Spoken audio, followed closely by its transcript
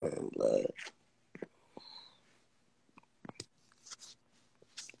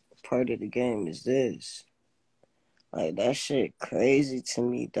part of the game is this. Like, that shit crazy to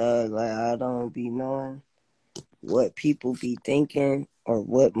me, dog. Like, I don't be knowing what people be thinking or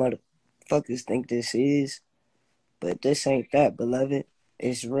what motherfuckers think this is. But this ain't that, beloved.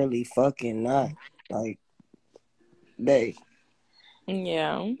 It's really fucking not. Like, they.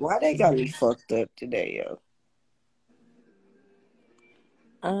 Yeah. Why they got me fucked up today, yo?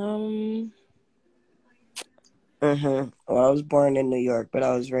 Well, I was born in New York, but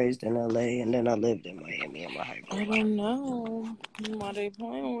I was raised in LA, and then I lived in Miami in my high school. I don't know why they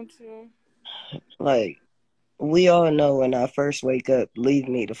playing with you. Like, we all know when I first wake up, leave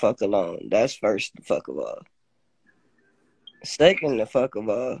me the fuck alone. That's first the fuck of all. Second the fuck of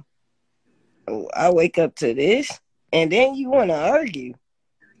all, I wake up to this, and then you want to argue.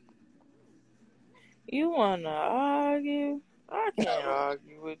 You want to argue? I can't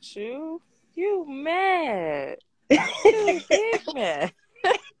argue with you. You mad. You big mad.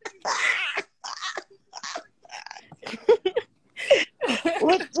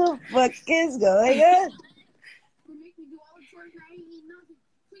 What the fuck is going on?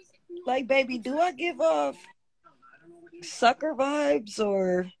 Like, baby, do I give off sucker vibes,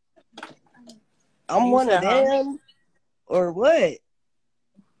 or I'm You one of said, huh? them, or what?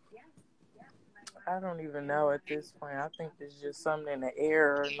 I don't even know at this point. I think it's just something in the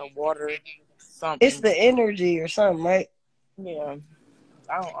air or in the water. Something. It's the energy or something, right? Yeah.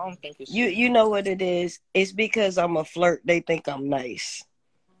 I don't think it's You know what it is? It's because I'm a flirt. They think I'm nice.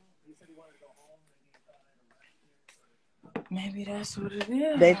 Maybe that's what it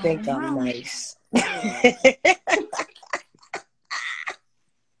is. They think I'm nice.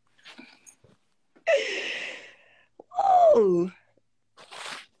 Oh,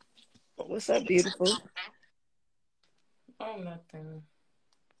 what's up, beautiful? Oh, nothing.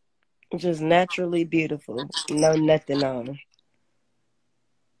 Just naturally beautiful. No nothing on.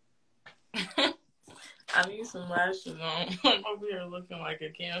 I need some lashes on. I'm over here looking like a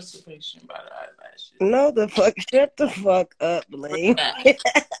cancer patient by the eyelashes. No, the fuck. Shut the fuck up, Blaine.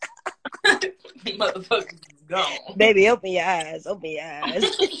 Motherfuckers is gone. Baby, open your eyes. Open your eyes.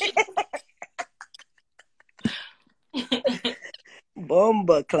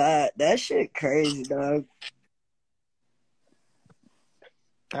 Bomba clot. That shit crazy, dog.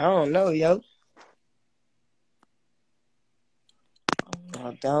 I don't know, yo.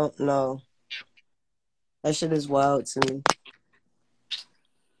 I don't know. That shit is wild to me.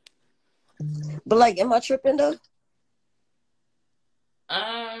 But, like, am I tripping, though?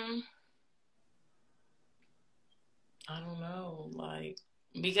 I don't know, like,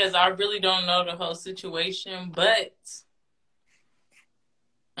 because I really don't know the whole situation, but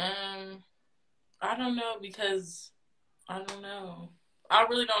I don't know because I don't know. I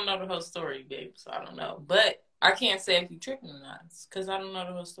really don't know the whole story, babe, so I don't know. But I can't say if you tripping or not because I don't know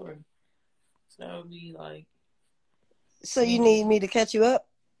the whole story. So it would be like... So you need me to catch you up?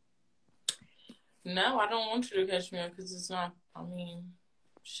 No, I don't want you to catch me up because it's not, I mean...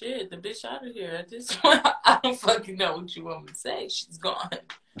 Shit, the bitch out of here. At this point, I don't fucking know what you want me to say. She's gone.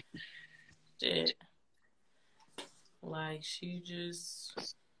 Shit. Like, she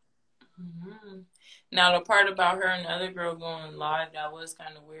just... Mm-hmm. Now, the part about her and the other girl going live, that was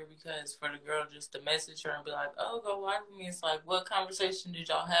kind of weird because for the girl just to message her and be like, oh, go live with me. It's like, what conversation did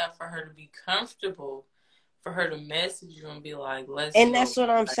y'all have for her to be comfortable? For her to message you and be like, let's And go. that's what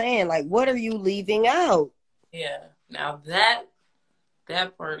I'm saying. Like, what are you leaving out? Yeah. Now, that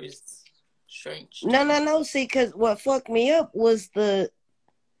part is strange. No. See, because what fucked me up was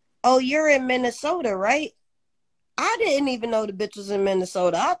oh, you're in Minnesota, right? I didn't even know the bitch was in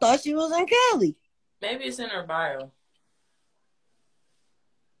Minnesota. I thought she was in Cali. Maybe it's in her bio.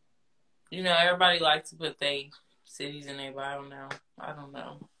 You know, everybody likes to put their cities in their bio now. I don't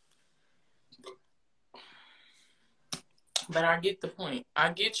know. But I get the point.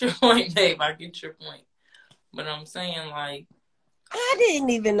 I get your point, babe. I get your point. But I'm saying, like... I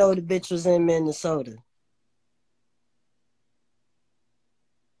didn't even know the bitch was in Minnesota.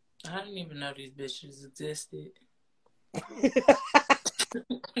 I didn't even know these bitches existed.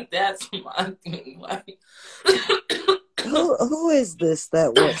 That's my thing. Like... Who is this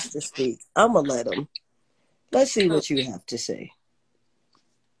that wants to speak? I'm going to let him. Let's see what you have to say.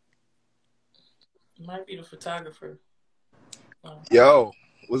 Might be the photographer. Yo,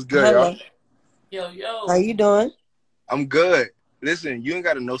 what's good, Hello. Yo. How you doing? I'm good. Listen, you ain't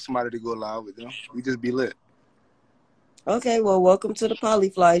got to know somebody to go live with them. We just be lit. Okay, well, welcome to the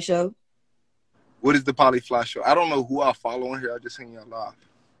Polyfly Show. What is the Polyfly Show? I don't know who I follow on here. I just seen y'all live.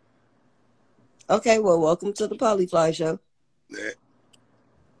 Okay, well, welcome to the Polyfly Show. Lit.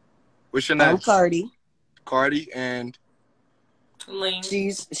 What's your name? I'm Cardi. Cardi and... Lean.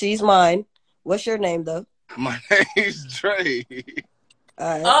 She's mine. What's your name though? My name's Dre.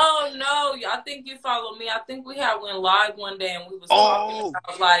 Alright. Oh no, I think you follow me. I think we went live one day and we was talking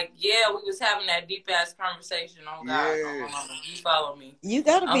about like, yeah, we was having that deep ass conversation. Oh God, Yeah. you follow me. You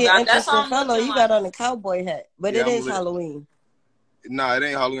gotta be God, an interesting fellow. You got on a cowboy hat, but Yeah, it I'm is lit. Halloween. Nah, it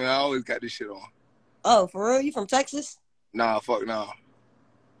ain't Halloween. I always got this shit on. Oh, for real? You from Texas? Nah, fuck nah.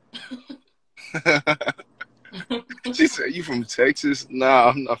 She said, "You from Texas?" Nah,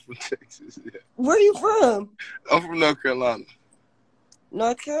 I'm not from Texas. Yeah. Where you from? I'm from North Carolina.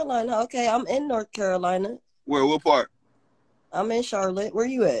 North Carolina. Okay, I'm in North Carolina. Where? What part? I'm in Charlotte. Where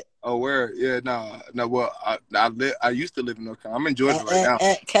you at? Oh, where? Yeah, no. Well, I used to live in North Carolina. I'm in Georgia right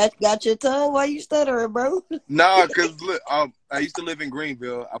now. Cat got your tongue? Why you stuttering, bro? Nah, cause look, I used to live in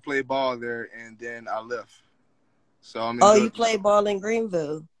Greenville. I played ball there, and then I left. So I'm in Georgia. You play ball in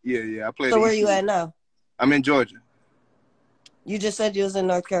Greenville? Yeah. I played. So where you at now? I'm in Georgia. You just said you was in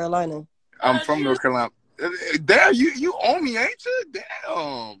North Carolina. I'm from North Carolina. Damn, you own me, ain't you?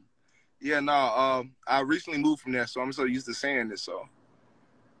 Damn. Yeah, no. I recently moved from there, so I'm so used to saying this. So.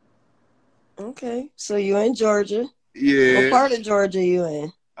 Okay, so you in Georgia? Yeah. What part of Georgia you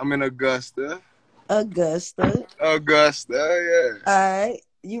in? I'm in Augusta. Augusta, yeah. All right.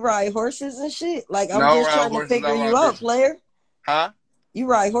 You ride horses and shit? Like, I'm No, just trying to figure you out, player. Huh? You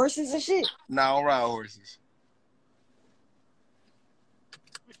ride horses and shit? No, I don't ride horses.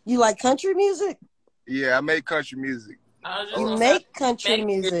 You like country music? Yeah, I make country music. You make country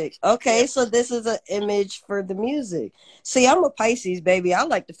music. Okay, so this is an image for the music. See, I'm a Pisces, baby. I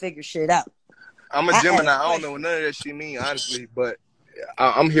like to figure shit out. I'm a Gemini. I don't know what none of that shit mean, honestly, but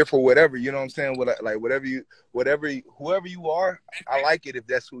I'm here for whatever. You know what I'm saying? Like whoever you are, I like it if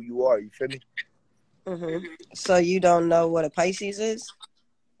that's who you are. You feel me? Mm-hmm. So you don't know what a Pisces is?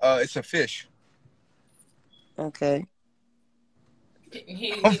 It's a fish. Okay.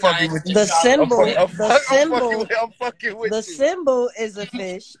 I'm fucking with you. The symbol is a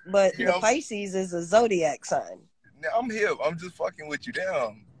fish, but the Pisces is a zodiac sign. I'm here. I'm just fucking with you.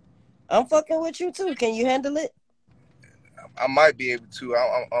 Damn. I'm fucking with you too. Can you handle it? I might be able to.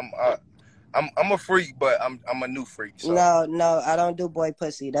 I'm a freak, but I'm a new freak. So. No, I don't do boy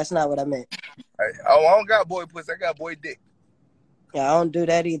pussy. That's not what I meant. I don't got boy pussy. I got boy dick. Yeah, I don't do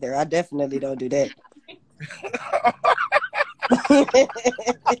that either. I definitely don't do that.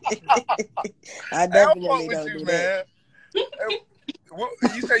 I definitely don't do that.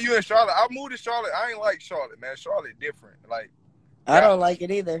 You say you in Charlotte? I moved to Charlotte. I ain't like Charlotte, man. Charlotte different. Like I don't like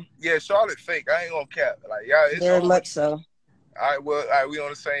it either. Yeah, Charlotte fake. I ain't gonna cap. Like it's very much so. All right, we on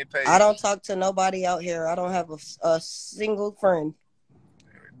the same page. I don't talk to nobody out here. I don't have a single friend.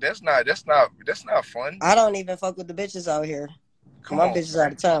 That's not fun. I don't even fuck with the bitches out here. My bitches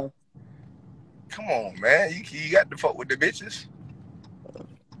out of town. Come on, man. You got to fuck with the bitches.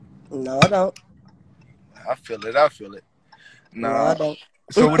 No, I don't. I feel it. No, I don't.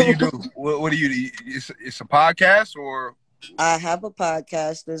 So what do you do? What do you do? It's a podcast or? I have a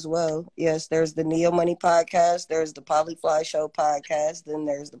podcast as well. Yes, there's the Neo Money podcast. There's the Polyfly Show podcast. Then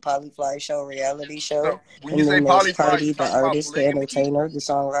there's the Polyfly Show reality show. So when you say Polyfly, Cardi, the artist, the entertainer, the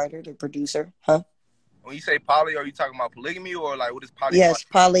songwriter, the producer. Huh? When you say poly, are you talking about polygamy or like what is poly? Yes,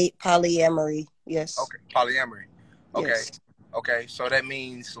 polyamory. Yes. Okay, polyamory. Okay. Yes. Okay, so that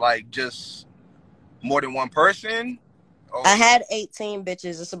means like just more than one person? Or... I had 18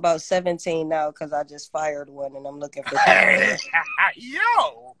 bitches. It's about 17 now because I just fired one and I'm looking for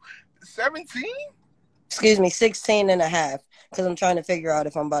Yo, 17? Excuse me, 16 and a half because I'm trying to figure out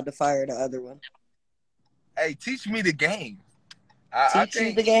if I'm about to fire the other one. Hey, teach me the game. Teach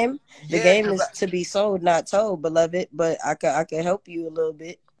you the game? The game is to be sold, not told, beloved, but I can help you a little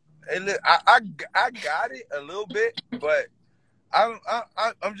bit. Hey, look, I got it a little bit, but I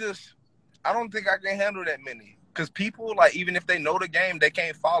don't think I can handle that many. Because people, like, even if they know the game, they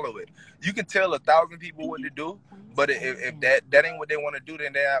can't follow it. You can tell 1,000 people what to do, but if that ain't what they want to do,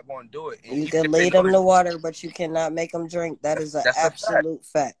 then they're not going to do it. And you can lead them to water, but you cannot make them drink. That is an absolute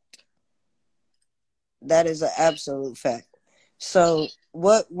fact. That is an absolute fact. So,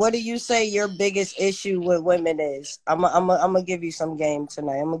 what do you say your biggest issue with women is? I'm gonna give you some game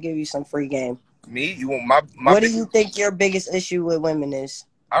tonight. I'm gonna give you some free game. Me? You want my what do you think your biggest issue with women is?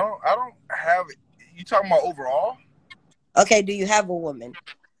 I don't have it. You talking about overall? Okay, do you have a woman?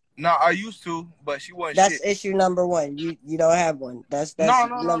 No, I used to, but she wasn't. That's issue number one. You don't have one. That's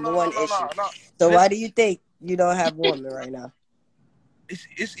number one issue. No. So why do you think you don't have a woman right now?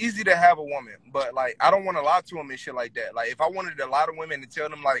 It's easy to have a woman, but like I don't want to lie to them and shit like that. Like if I wanted to lie to women and tell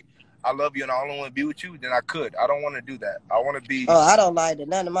them like I love you and I only want to be with you, then I could. I don't want to do that. I want to be. Oh, I don't lie to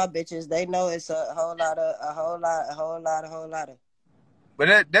none of my bitches. They know it's a whole lot of.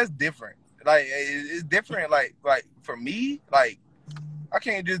 But that's different. Like it's different. Like for me, like I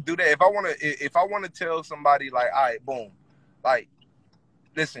can't just do that. If I wanna tell somebody like, all right, boom, like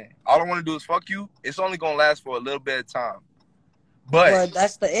listen, all I want to do is fuck you. It's only gonna last for a little bit of time. But Well,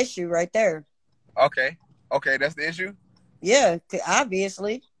 that's the issue right there. okay, that's the issue. Yeah,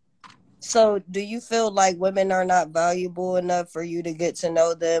 obviously. So, do you feel like women are not valuable enough for you to get to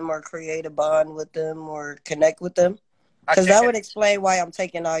know them or create a bond with them or connect with them? Because that would explain why I'm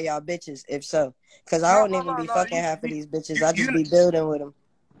taking all y'all bitches, if so. Because I don't even be fucking half of these bitches. I just be building with them.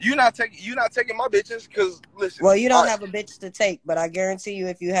 You not taking my bitches, because listen. Well, you don't have a bitch to take, but I guarantee you,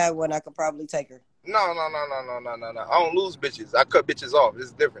 if you had one, I could probably take her. No. I don't lose bitches. I cut bitches off. There's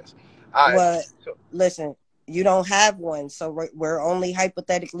a difference. Well, listen, you don't have one, so we're only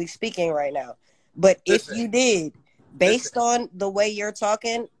hypothetically speaking right now. But if you did, based on the way you're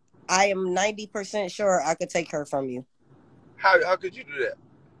talking, I am 90% sure I could take her from you. How could you do that?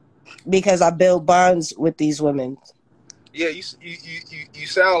 Because I build bonds with these women. Yeah, you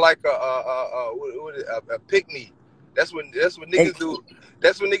sound like a pick-me. That's what niggas do.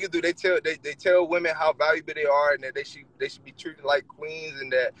 That's what niggas do. They tell women how valuable they are and that they should be treated like queens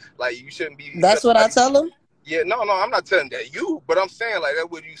and that like you shouldn't be. That's what I tell them. Yeah, no, I'm not telling that you, but I'm saying like that's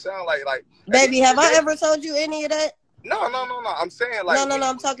what you sound like. Like, baby, have I ever told you any of that? No. I'm saying like no.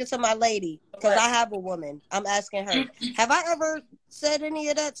 I'm talking to my lady because I have a woman. I'm asking her. Have I ever said any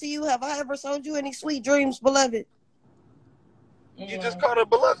of that to you? Have I ever sold you any sweet dreams, beloved? You just called her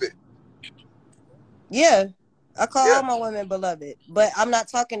beloved. Yeah, I call all my women beloved, but I'm not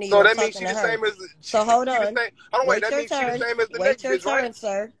talking to you. So that means she's the same as. So hold on. Wait your turn. Wait your turn,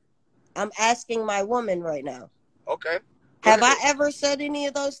 sir. I'm asking my woman right now. Okay. Have I ever said any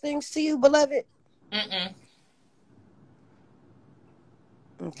of those things to you, beloved? Mm-mm.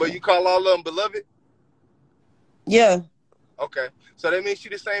 Okay. But you call all of them beloved? Yeah. Okay. So that means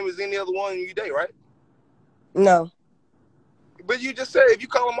she's the same as any other one you date, right? No. But you just said if you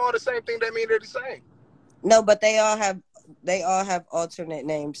call them all the same thing, that means they're the same. No, but they all have alternate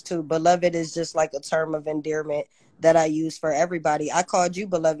names too. Beloved is just like a term of endearment that I use for everybody. I called you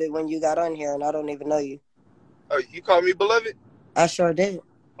beloved when you got on here, and I don't even know you. Oh, you called me beloved? I sure did.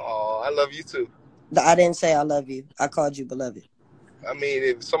 Oh, I love you too. I didn't say I love you. I called you beloved. I mean,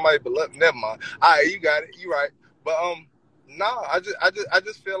 if somebody beloved, never mind. All right, you got it. You right. But no, I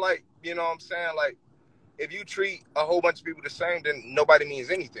just feel like, you know what I'm saying, like if you treat a whole bunch of people the same, then nobody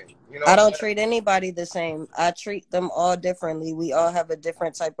means anything. You know, I don't treat anybody the same. I treat them all differently. We all have a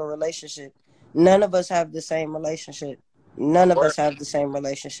different type of relationship. None of us have the same relationship. None of us have the same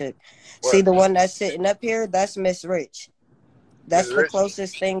relationship. See, the one that's sitting up here, that's Miss Rich. That's the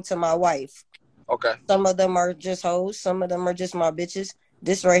closest thing to my wife. Okay. Some of them are just hoes. Some of them are just my bitches.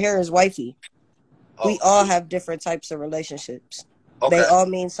 This right here is wifey. Oh. We all have different types of relationships. Okay. They all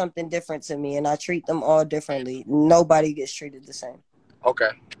mean something different to me, and I treat them all differently. Nobody gets treated the same. Okay.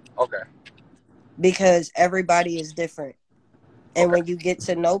 Because everybody is different. And when you get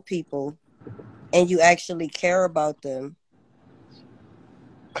to know people and you actually care about them.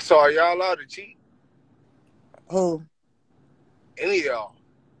 So are y'all allowed to cheat? Who? Any of y'all.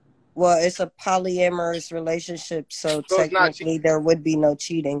 Well, it's a polyamorous relationship, so technically there would be no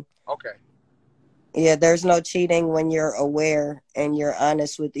cheating. Okay. Yeah, there's no cheating when you're aware and you're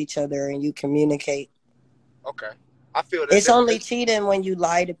honest with each other and you communicate. Okay. I feel that. It's only cheating when you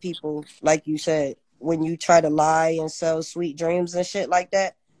lie to people, like you said. When you try to lie and sell sweet dreams and shit like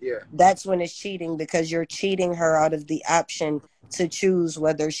that. Yeah. That's when it's cheating, because you're cheating her out of the option to choose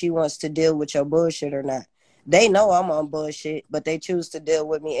whether she wants to deal with your bullshit or not. They know I'm on bullshit, but they choose to deal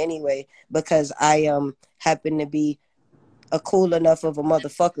with me anyway because I happen to be a cool enough of a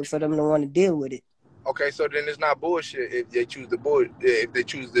motherfucker for them to want to deal with it. Okay, so then it's not bullshit if they choose if they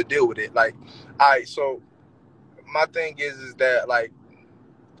choose to deal with it. Like, all right, so my thing is that like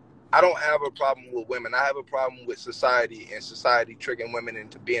I don't have a problem with women. I have a problem with society and society tricking women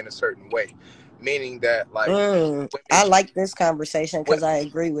into being a certain way, meaning that like I like this conversation because I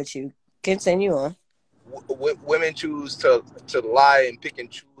agree with you. Continue on. Women choose to lie and pick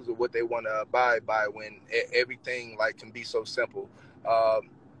and choose of what they want to abide by when everything like can be so simple.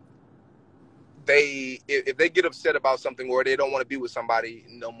 If they get upset about something or they don't want to be with somebody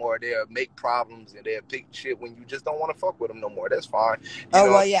no more, they'll make problems and they'll pick shit when you just don't want to fuck with them no more. That's fine.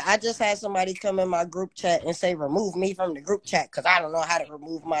 Well, yeah, I just had somebody come in my group chat and say remove me from the group chat because I don't know how to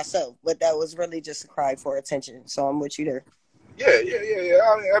remove myself. But that was really just a cry for attention. So I'm with you there. Yeah.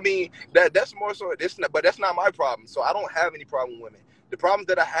 I mean, that's more so. But that's not my problem. So I don't have any problem with women. The problems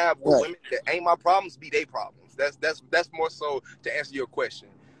that I have with women that ain't my problems be their problems. That's more so to answer your question.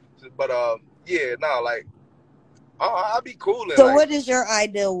 But yeah, no, like I'll be cool and So like. what is your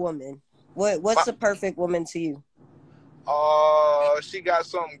ideal woman? What's a perfect woman to you? She got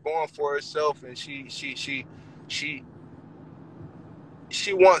something going for herself, and she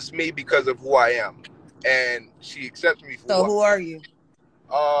wants me because of who I am, and she accepts me for So who are you?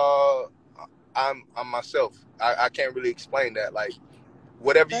 I'm myself. I can't really explain that. Like,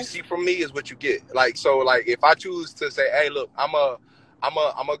 whatever you see from me is what you get. Like, so like if I choose to say, hey, look, I'm a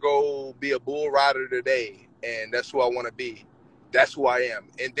go be a bull rider today, and that's who I want to be. That's who I am.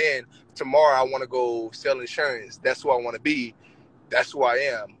 And then tomorrow I want to go sell insurance. That's who I want to be. That's who I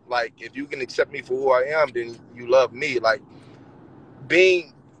am. Like, if you can accept me for who I am, then you love me. Like,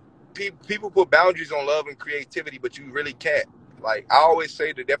 people put boundaries on love and creativity, but you really can't. Like, I always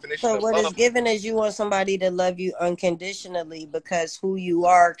say the definition So of what love. is given is you want somebody to love you unconditionally because who you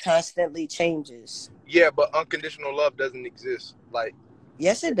are constantly changes. Yeah, but unconditional love doesn't exist. Like,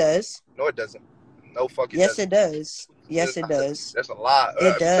 yes, it does. No, it doesn't. No fucking. Yes, it does. Yes, it does. That's a lie.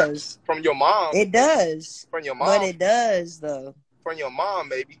 It does. From your mom. It does. From your mom. But it does though. From your mom,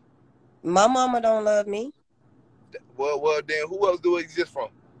 maybe. My mama don't love me. Well, then who else do it exist from?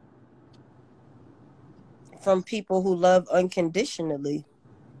 From people who love unconditionally.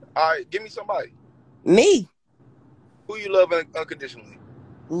 All right, give me somebody. Me. Who you love unconditionally?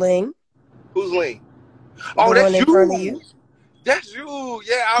 Ling. Who's Ling? Oh, that's you. Front of you. That's you.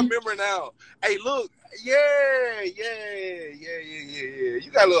 Yeah, I remember now. Hey, look. Yeah. You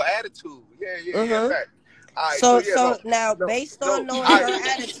got a little attitude. Yeah. Back. Right, so now, based on knowing her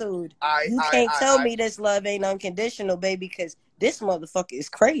attitude, you can't tell me this love ain't unconditional, baby, because this motherfucker is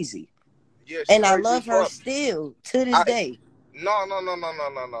crazy. Yeah, and I love her still to this day. No. All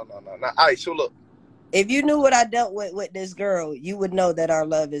right, so look. If you knew what I dealt with this girl, you would know that our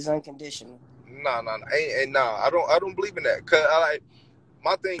love is unconditional. No. I don't believe in that. Cause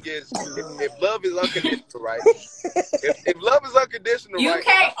my thing is, if love is unconditional, right? if love is unconditional, you right?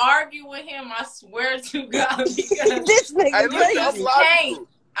 Can't argue with him. I swear to God, because this nigga crazy.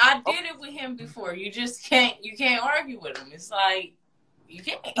 I did it with him before. You just can't. You can't argue with him. It's like you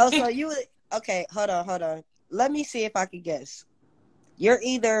can't. Oh, so you okay? Hold on. Let me see if I can guess. You're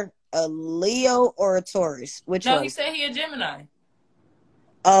either a Leo or a Taurus. Which one? No, he said he a Gemini.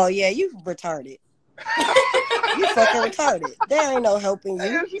 Oh yeah, you retarded. You fucking retarded. There ain't no helping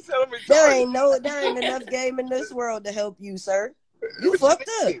you. There ain't enough game in this world to help you, sir. You fucked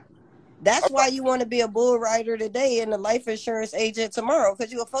up. That's why you want to be a bull rider today and a life insurance agent tomorrow,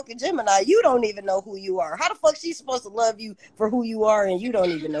 because you a fucking Gemini. You don't even know who you are. How the fuck she supposed to love you for who you are and you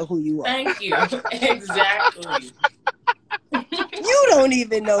don't even know who you are? Thank you. Exactly. You don't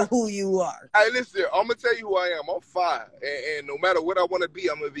even know who you are. Hey, listen, I'm going to tell you who I am. I'm fine. And no matter what I want to be,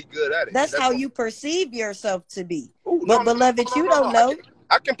 I'm going to be good at it. That's how you perceive yourself to be. Ooh, but beloved, you don't know.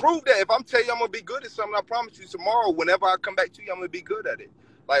 I can prove that. If I'm telling you I'm going to be good at something, I promise you tomorrow, whenever I come back to you, I'm going to be good at it.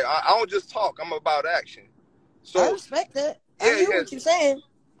 Like, I don't just talk. I'm about action. So I respect that. I hear what you're saying.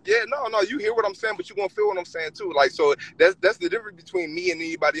 Yeah, no, you hear what I'm saying, but you're going to feel what I'm saying, too. Like, so that's the difference between me and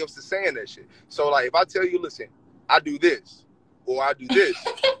anybody else that's saying that shit. So, like, if I tell you, listen, I do this, or I do this,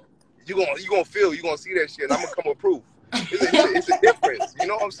 you're gonna feel, you're gonna see that shit, and I'm gonna come with proof. It's a difference. You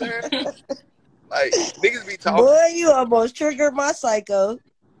know what I'm saying? Like, niggas be talking. Boy, you almost triggered my psycho.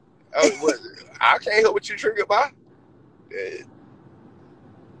 Oh, what? I can't help what you triggered by.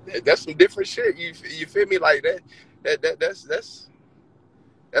 That's some different shit. You feel me? Like that's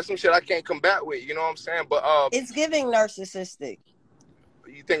some shit I can't combat with. You know what I'm saying? But it's giving narcissistic.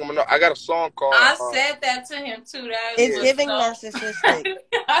 You think I got a song called? I said that to him too. That it's giving narcissistic.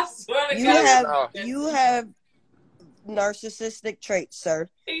 I swear to God. You have narcissistic traits, sir.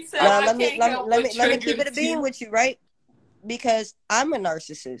 He said, now, let me keep it a bean with you, right? Because I'm a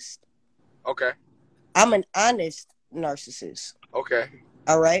narcissist. Okay. I'm an honest narcissist. Okay.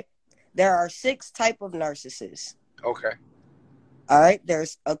 All right. There are 6 types of narcissists. Okay. All right.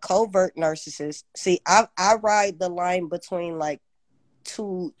 There's a covert narcissist. See, I ride the line between like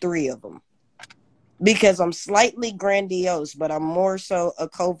 2-3 of them because I'm slightly grandiose, but I'm more so a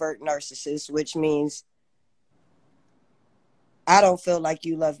covert narcissist, which means I don't feel like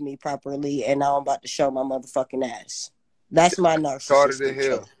you love me properly, and now I'm about to show my motherfucking ass. That's my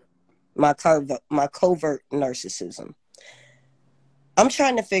narcissism. My covert narcissism. I'm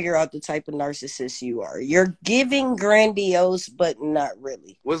trying to figure out the type of narcissist you are. You're giving grandiose, but not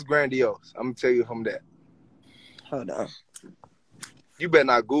really. What's grandiose? I'm gonna tell you from that. Hold on. You better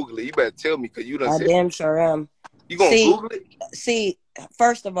not Google it. You better tell me, because you done said. I damn sure am. You gonna Google it? See,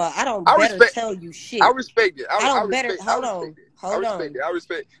 first of all, I don't tell you shit. I respect it. Hold on. I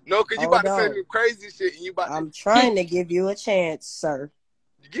respect it. No, because you about to say some crazy shit. And you about I'm trying to give you a chance, sir.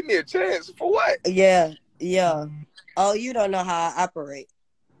 You give me a chance? For what? Yeah. Yeah. Oh, you don't know how I operate.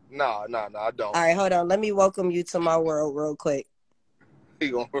 Nah, I don't. All right, hold on. Let me welcome you to my world real quick.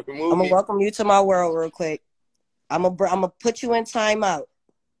 You gonna I'm remove gonna me? welcome you to my world real quick. I'm gonna put you in timeout.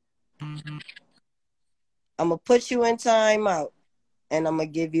 I'm gonna put you in timeout, and I'm gonna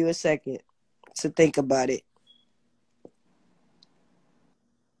give you a second to think about it.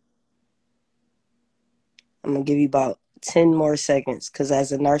 I'm gonna give you about 10 more seconds, because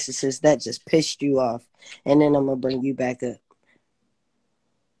as a narcissist, that just pissed you off, and then I'm gonna bring you back up.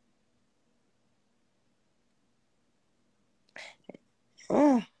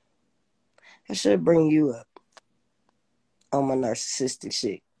 I should bring you up on my narcissistic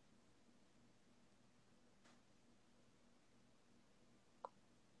shit.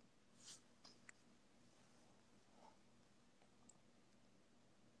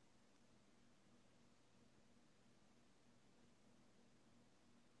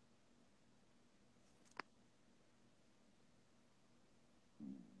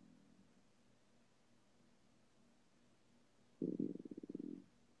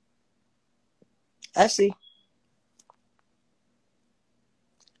 I see.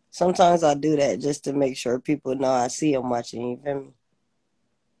 Sometimes I do that just to make sure people know I see them watching. You feel me?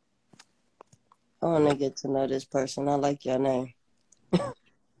 I want to get to know this person. I like your name.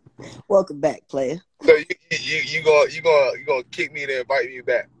 Welcome back, player. So you gonna kick me to invite me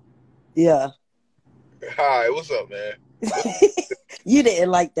back? Yeah. Hi, what's up, man? You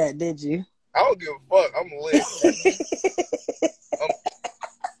didn't like that, did you? I don't give a fuck. I'm lit.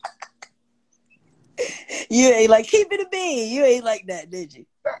 You ain't like, keep it a bean. You ain't like that, did you?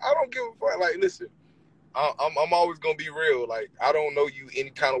 I don't give a fuck. Like, listen, I'm always gonna be real. Like, I don't know you any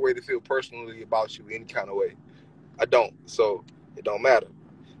kind of way to feel personally about you any kind of way. I don't. So it don't matter.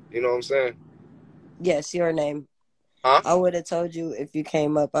 You know what I'm saying? Yes, your name. Huh? I would have told you if you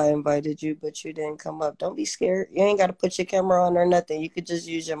came up, I invited you, but you didn't come up. Don't be scared. You ain't got to put your camera on or nothing. You could just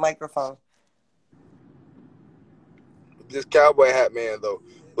use your microphone. This cowboy hat man though.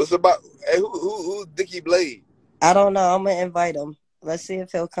 What's about? Hey, who's Dickie Blade? I don't know. I'm going to invite him. Let's see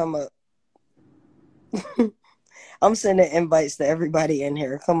if he'll come up. I'm sending invites to everybody in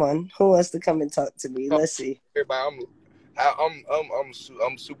here. Come on. Who wants to come and talk to me? Let's see. Everybody,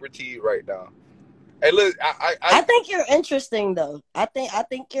 I'm super T right now. Hey, look, I think you're interesting though. I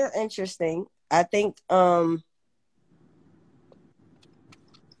think you're interesting. I think you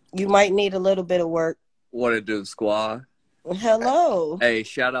might need a little bit of work. What it do, squad? Hello. Hey,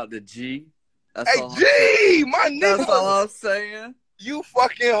 shout out to G. That's hey, all G, my nigga. That's all I'm saying. You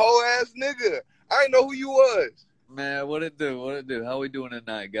fucking hoe ass nigga. I didn't know who you was. Man, what it do? What it do? How we doing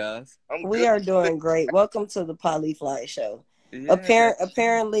tonight, guys? We are doing great. Welcome to the Polyfly Show. Yeah.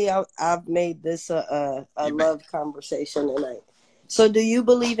 Apparently, I've made this a love conversation tonight. So, do you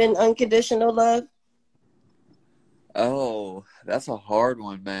believe in unconditional love? Oh, that's a hard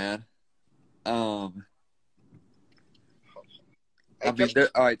one, man. I mean,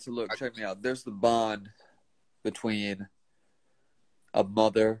 all right. So look, check me out. There's the bond between a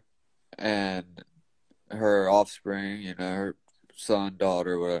mother and her offspring. You know, her son,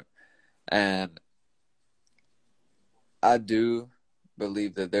 daughter, whatever. And I do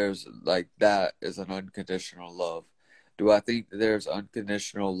believe that there's like that is an unconditional love. Do I think that there's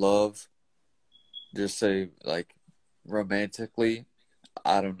unconditional love? Just say like romantically,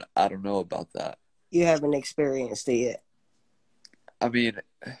 I don't know about that. You haven't experienced it yet. I mean,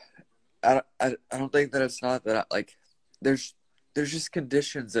 I don't think that it's not that there's just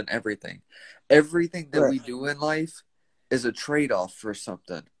conditions in everything. Everything that we do in life is a trade-off for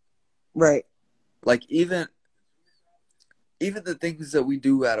something. Right. Like even the things that we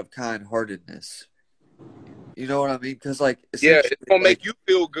do out of kind-heartedness. You know what I mean? Because like, yeah, it's gonna make you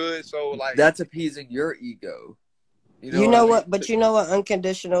feel good. So like, that's appeasing your ego. You know what? But you know what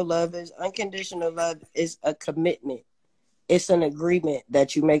unconditional love is? Unconditional love is a commitment. It's an agreement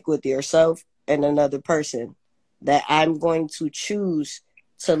that you make with yourself and another person that I'm going to choose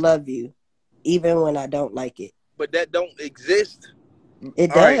to love you, even when I don't like it. But that don't exist.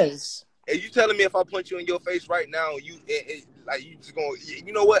 It does. Right. And you telling me if I punch you in your face right now, you just gonna,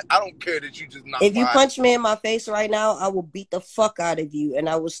 you know what? I don't care that you just not. If you punch me in my face right now, I will beat the fuck out of you, and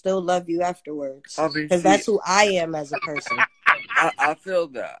I will still love you afterwards. Because that's who I am as a person. I feel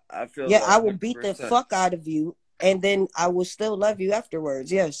that. Yeah, that I will beat the fuck out of you, and then I will still love you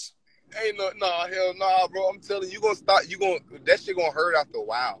afterwards. Yes. Ain't hell no, bro. I'm telling you, that shit gonna hurt after a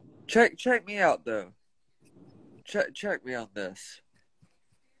while. Check me out though. Check me on this.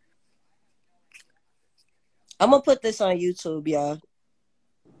 I'm gonna put this on YouTube, y'all.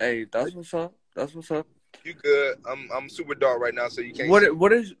 Hey, that's what's up. You good? I'm super dark right now, so you can't.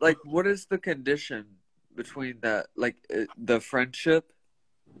 What is the condition between that, like the friendship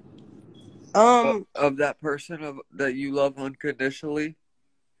Um, of that person that you love unconditionally?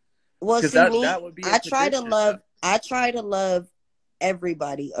 well, Because see me, that would be a condition. I try to love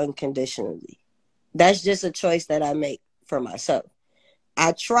everybody unconditionally. That's just a choice that I make for myself.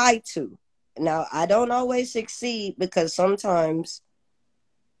 I try to. Now, I don't always succeed because sometimes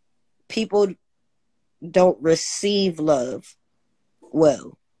people don't receive love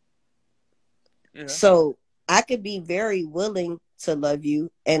well. Yeah. So I could be very willing to love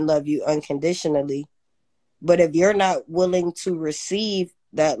you and love you unconditionally. But if you're not willing to receive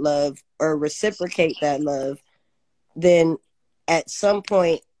that love or reciprocate that love, then at some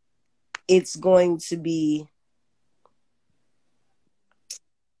point it's going to be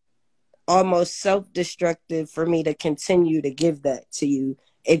almost self-destructive for me to continue to give that to you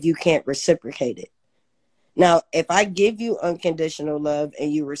if you can't reciprocate it. Now, if I give you unconditional love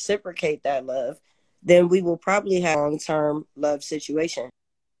and you reciprocate that love, then we will probably have a long-term love situation.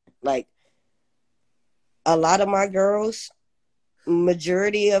 Like a lot of my girls,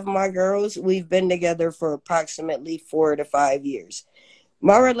 majority of my girls, we've been together for approximately 4 to 5 years.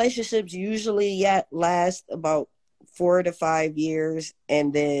 My relationships usually last about 4 to 5 years,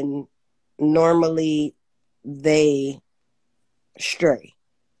 and then normally they stray.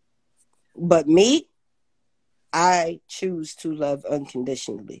 But me, I choose to love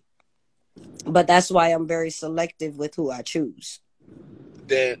unconditionally. But that's why I'm very selective with who I choose.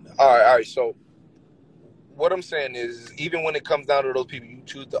 Then all right. So what I'm saying is, even when it comes down to those people you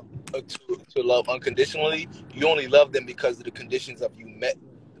choose to love unconditionally, you only love them because of the conditions of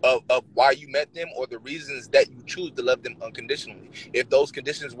why you met them, or the reasons that you choose to love them unconditionally. If those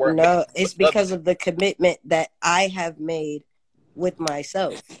conditions weren't met, No, you would it's love because them. of the commitment that I have made with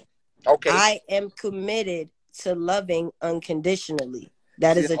myself. Okay. I am committed to loving unconditionally.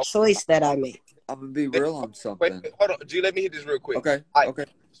 That See, is a choice that I make. I'm gonna be Then, real on wait, something. hold on, G. Let me hit this real quick. Okay. All right. Okay.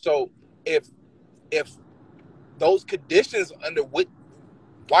 So if if those conditions under which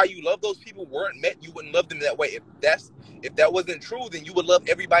why you love those people weren't met, you wouldn't love them that way. If that wasn't true, then you would love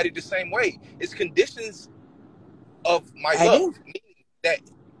everybody the same way. It's conditions of my I love, do. meaning that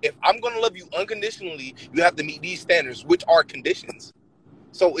if I'm going to love you unconditionally, you have to meet these standards, which are conditions.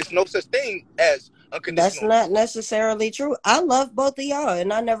 So it's no such thing as That's unconditional. not necessarily true. I love both of y'all,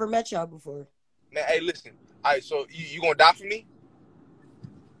 and I never met y'all before. Man, hey, listen. All right, so you gonna die for me?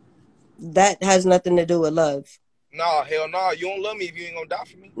 That has nothing to do with love. Nah, hell nah. You don't love me if you ain't gonna die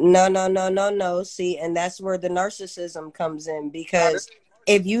for me. No, no, no, no, no. See, and that's where the narcissism comes in. Nah, Because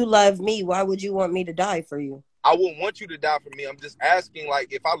if you love me, why would you want me to die for you? I wouldn't want you to die for me. I'm just asking,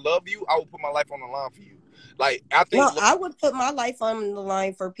 like, if I love you, I would put my life on the line for you. Like, I think, No, I would put my life on the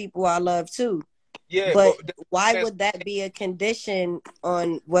line for people I love too. yeah, But but why would that be a condition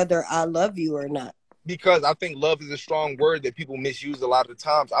on whether I love you or not? because I think love is a strong word that people misuse a lot of the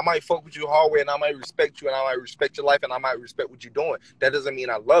times. I might fuck with you hard way, and I might respect you, and I might respect your life, and I might respect what you're doing. That doesn't mean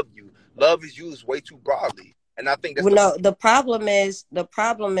I love you. Love is used way too broadly, and I think that's Well, no, the problem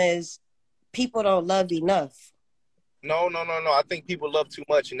is people don't love enough. no. I think people love too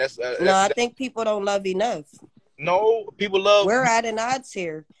much, and No, I think people don't love enough. no. People love. We're at an odds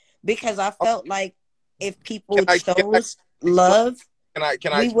here because I Okay, felt like if Can people I chose explain? love, Can I we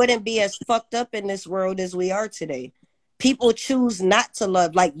explain? wouldn't be as fucked up in this world as we are today. People choose not to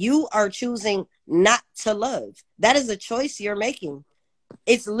love. Like you are choosing not to love. That is a choice you're making.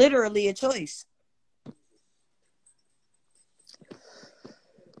 It's literally a choice.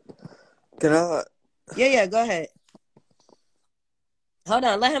 Can I Yeah, go ahead. Hold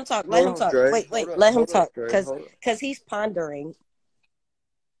on, let him talk. Let hold him on, talk. Dre? Wait, let him Hold up, talk. Dre. Cause Hold up. cause he's pondering.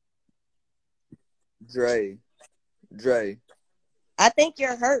 Dre. I think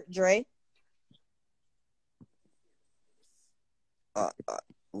you're hurt, Dre. Uh,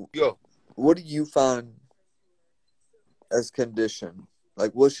 Yo, what do you find as condition?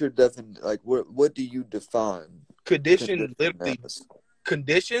 Like, what's your definition? Like, what do you define condition condition literally as?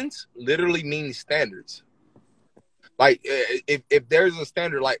 conditions literally mean standards. Like if there's a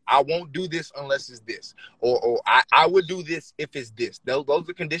standard, like I won't do this unless it's this, or I would do this if it's this. Those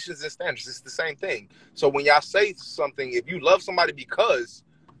are conditions and standards. It's the same thing. So when y'all say something, if you love somebody because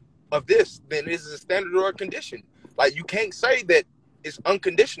of this, then this is a standard or a condition. Like you can't say that it's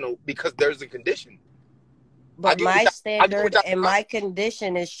unconditional because there's a condition. I But get what my y'all, I get what standard y'all. and I'm my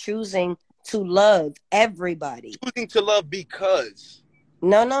condition is choosing to love everybody. choosing to love because.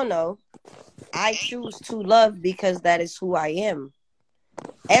 No, no, no. I choose to love because that is who I am.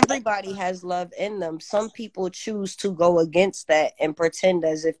 Everybody has love in them. Some people choose to go against that and pretend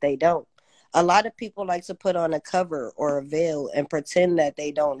as if they don't. A lot of people like to put on a cover or a veil and pretend that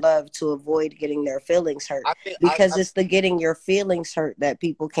they don't love to avoid getting their feelings hurt, I think because it's the getting your feelings hurt that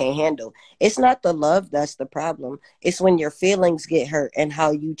people can't handle. It's not the love that's the problem. It's when your feelings get hurt and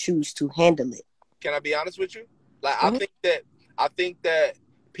how you choose to handle it. can I be honest with you? Like Mhm. I think that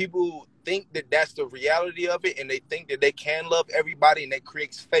people think that that's the reality of it, and they think that they can love everybody, and that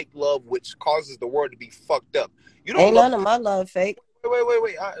creates fake love, which causes the world to be fucked up. You don't Ain't love. none of my love fake.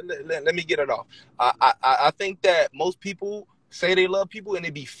 Wait. Let me get it off. I think that most people say they love people, and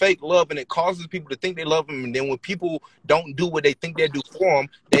it be fake love, and it causes people to think they love them, and then when people don't do what they think they do for them,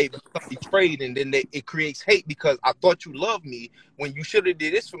 they become betrayed, and then it creates hate because I thought you loved me when you should have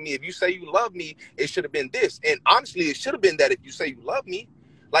did this for me. If you say you love me, it should have been this, and honestly, it should have been that if you say you love me.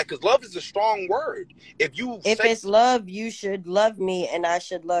 Like, because love is a strong word. If it's love, you should love me and I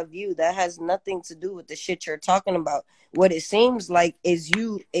should love you. That has nothing to do with the shit you're talking about. What it seems like is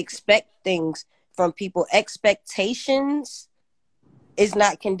you expect things from people. Expectations is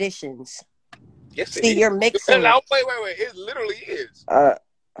not conditions. Yes, See, you're mixing now, it. wait. It literally is.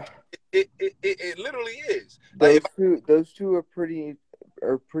 It literally is. Like, those two are pretty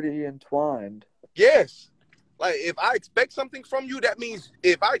entwined. yes. Like, if I expect something from you, that means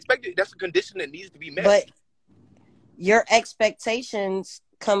if I expect it, that's a condition that needs to be met. But your expectations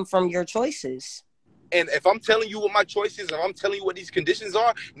come from your choices. And if I'm telling you what my choice is, and I'm telling you what these conditions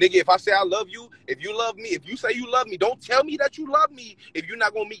are, nigga, if I say I love you, if you love me, if you say you love me, don't tell me that you love me if you're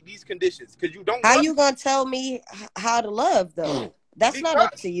not gonna meet these conditions, because you don't. How you gonna tell me how to love though? That's not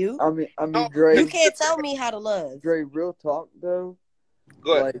up to you. I mean, No, Dre. You can't tell me how to love. Dre, real talk though.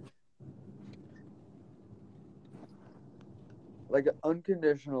 Good. Like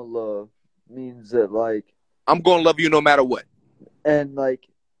unconditional love means that like I'm gonna love you no matter what. And like,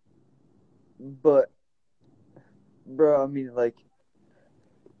 but, bro, I mean, like,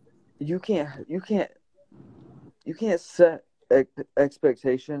 you can't set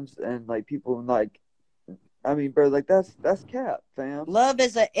expectations and like people like, I mean, bro, like that's cap, fam. Love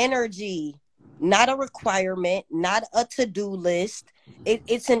is an energy, not a requirement, not a to-do list.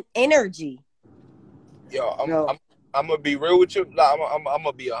 It's an energy. Yo, I'm gonna be real with you. Like, I'm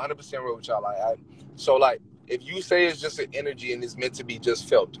gonna be 100% real with y'all. Like, if you say it's just an energy and it's meant to be just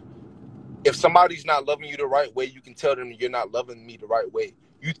felt, if somebody's not loving you the right way, you can tell them you're not loving me the right way.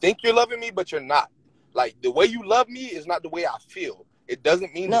 You think you're loving me, but you're not. Like, the way you love me is not the way I feel. It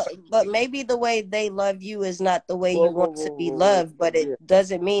doesn't mean no, but maybe the way they love you is not the way you want to be loved, but it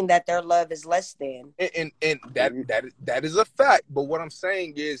doesn't mean that their love is less than. And that is a fact. But what I'm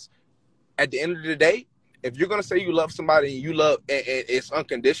saying is, at the end of the day, if you're gonna say you love somebody and you love and it's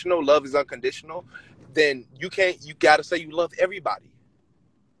unconditional, love is unconditional, then you gotta say you love everybody.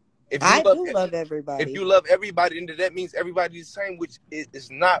 If you I do love everybody. If you love everybody, then that means everybody's the same, which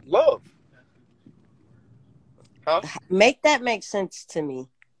is not love. Huh? Make that make sense to me.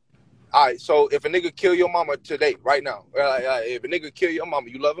 All right, so if a nigga kill your mama today, right now, if a nigga kill your mama,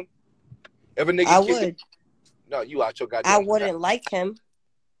 you love him? If a nigga I would. No, you out your goddamn. I wouldn't like him.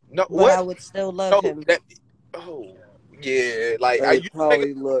 No, but what? I would still love him. Yeah, like you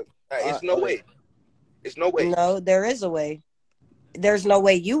probably look. It's no way. It's no way. No, there is a way. There's no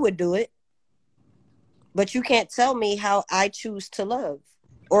way you would do it. But you can't tell me how I choose to love,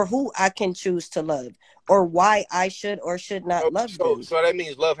 or who I can choose to love, or why I should or should not love them. So that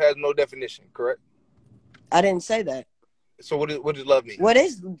means love has no definition, correct? I didn't say that. So what does love mean? What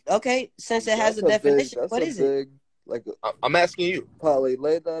is since it has a definition? What is it? Like, I'm asking you, Polly,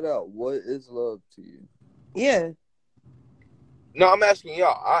 lay that out. What is love to you? Yeah. No, I'm asking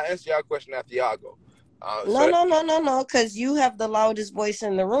y'all. I'll answer y'all question after y'all go. No, because you have the loudest voice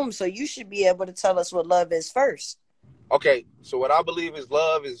in the room, so you should be able to tell us what love is first. Okay, so what I believe is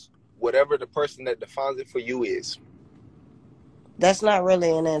love is whatever the person that defines it for you is. That's not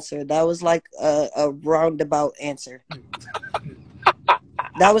really an answer. That was like a roundabout answer.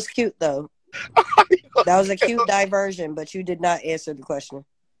 That was cute, though. That was a cute diversion, but you did not answer the question.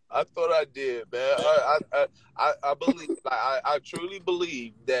 I thought I did, man. I believe, I truly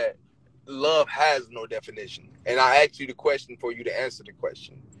believe that love has no definition, and I asked you the question for you to answer the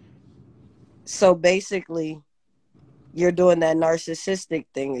question. So basically, you're doing that narcissistic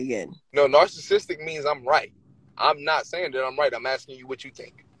thing again. No, narcissistic means I'm right. I'm not saying that I'm right. I'm asking you what you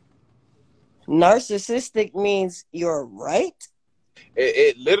think. Narcissistic means you're right?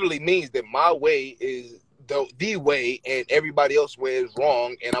 It literally means that my way is the way and everybody else's way is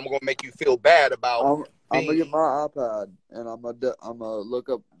wrong, and I'm going to make you feel bad about I'm going to get my iPad, and I'm going to look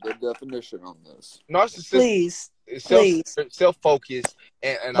up the definition on this. Narcissistic. Please. Self-focused.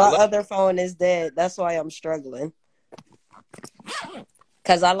 And my other phone is dead. That's why I'm struggling.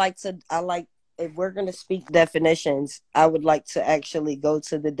 Because if we're going to speak definitions, I would like to actually go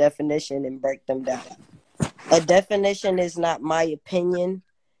to the definition and break them down. A definition is not my opinion.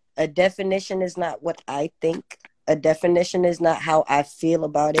 A definition is not what I think. A definition is not how I feel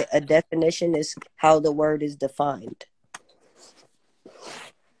about it. A definition is how the word is defined.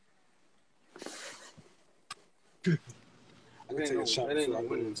 I can take a shot before I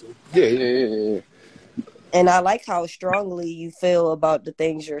put it into. Yeah. And I like how strongly you feel about the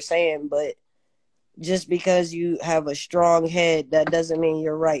things you're saying, but just because you have a strong head, that doesn't mean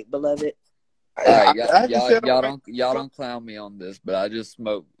you're right, beloved. All right, I just said y'all don't clown me on this, but I just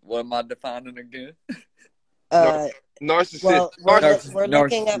smoked. What am I defining again? narcissist. Well, we're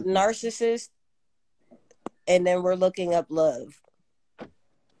looking up Narcissist. narcissist, and then we're looking up love.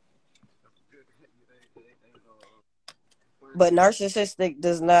 But narcissistic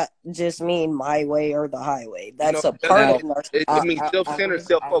does not just mean my way or the highway. That's a part of narcissism. It means self-centered, I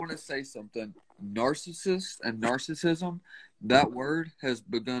self-focused. want to say something. Narcissist and narcissism, that word has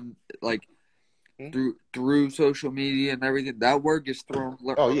begun like through social media and everything. That word gets thrown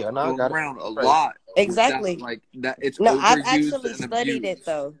around a lot. Exactly. It's no, overused. I've actually studied it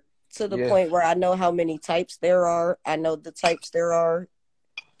though, to the point where I know how many types there are. I know the types there are.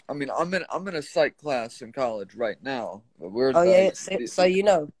 I mean, I'm in a psych class in college right now. So you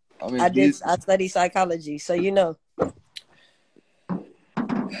know. I mean, I study psychology, so you know.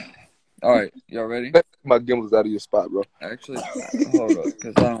 All right, y'all ready? My gimbals out of your spot, bro. Actually, hold up,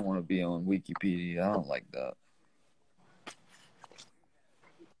 because I don't want to be on Wikipedia. I don't like that.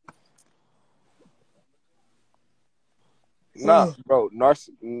 Nah, bro.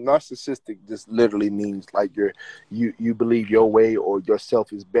 Narcissistic just literally means like you believe your way or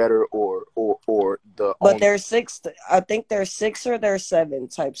yourself is better or the. But there's 6. I think there's 6 or there's 7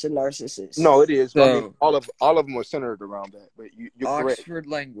 types of narcissists. No, it is. So, I mean, all of them are centered around that. But you're correct. Oxford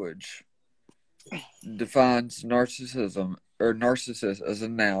language defines narcissism or narcissist as a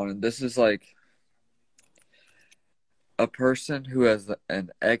noun, and this is like a person who has an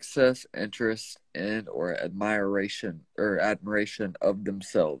excess interest in or admiration of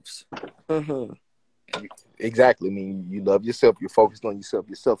themselves. Mm-hmm. Exactly. I mean, you love yourself. You're focused on yourself.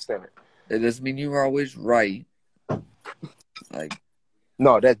 You're self-centered. It doesn't mean you are always right. Like,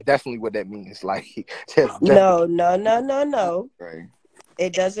 no, that's definitely what that means. Like, no. Right.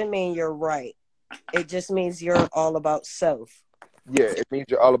 It doesn't mean you're right. It just means you're all about self. Yeah, it means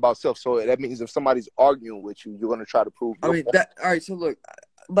you're all about self. So that means if somebody's arguing with you, you're going to try to prove. I mean, all right. So look,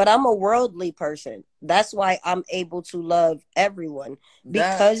 but I'm a worldly person. That's why I'm able to love everyone.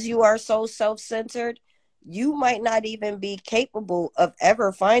 Because you are so self-centered, you might not even be capable of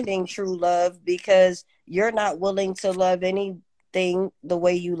ever finding true love because you're not willing to love anything the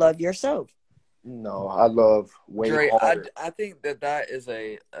way you love yourself. No, I love way harder. I think that is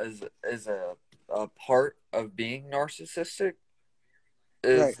a part of being narcissistic.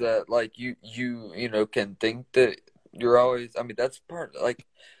 Is right. That like you can think that you're always, I mean, that's part, like,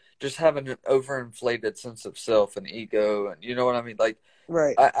 just having an overinflated sense of self and ego, and you know what I mean? Like,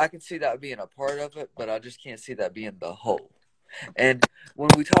 right. I can see that being a part of it, but I just can't see that being the whole. And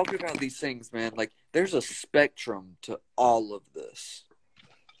when we talk about these things, man, like, there's a spectrum to all of this.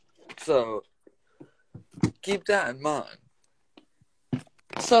 So keep that in mind.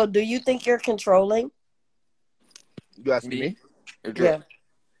 So do you think you're controlling? You asking me? Or Dre? Yeah.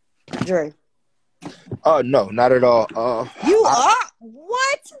 Dre. No, not at all. You are?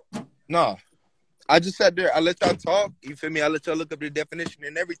 What? No. I just sat there. I let y'all talk. You feel me? I let y'all look up the definition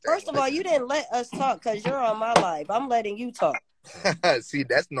and everything. First of all, you didn't let us talk because you're on my live. I'm letting you talk. See,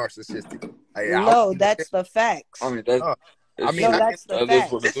 that's narcissistic. No, that's the facts. I mean, that's... that's the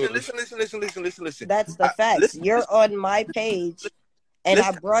facts. Listen. That's the facts. You're on my page, and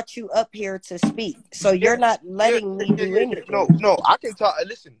I brought you up here to speak. So you're not letting me do anything. No, I can talk.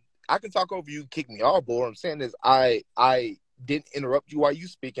 Listen, I can talk over you, kick me off, but what I'm saying is I didn't interrupt you while you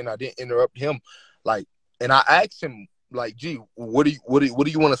speaking. I didn't interrupt him. Like, and I asked him, like, gee, what do you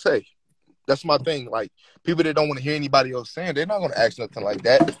want to say? That's my thing. Like, people that don't want to hear anybody else saying, they're not going to ask nothing like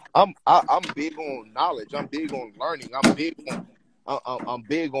that. I'm big on knowledge. I'm big on learning. I'm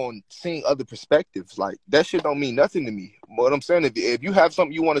big on seeing other perspectives. Like, that shit don't mean nothing to me. What I'm saying, if you have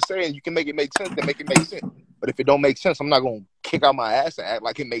something you want to say and you can make it make sense, then make it make sense. But if it don't make sense, I'm not going to kick out my ass and act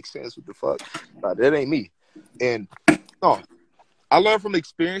like it makes sense. What the fuck? Nah, that ain't me. And no, I learn from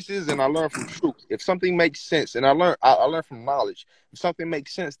experiences and I learn from truth. If something makes sense, and I learn from knowledge. If something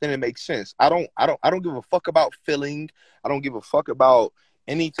makes sense, then it makes sense. I don't give a fuck about feeling. I don't give a fuck about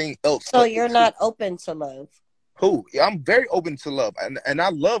anything else. So you're not open to love? Who? Yeah, I'm very open to love, and I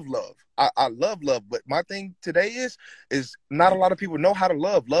love love. I love love, but my thing today is not a lot of people know how to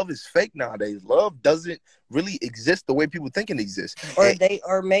love. Love is fake nowadays. Love doesn't really exist the way people think it exists.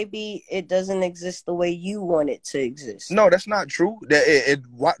 Or maybe it doesn't exist the way you want it to exist. No, that's not true.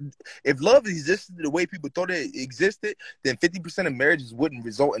 If love existed the way people thought it existed, then 50% of marriages wouldn't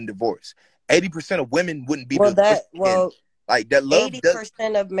result in divorce. 80% of women wouldn't be divorced. Like that love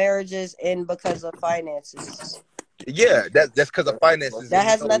 80% of marriages end because of finances. Yeah, that's because of finances. That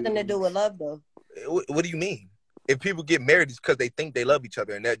has nothing to do with love, though. What do you mean? If people get married, it's because they think they love each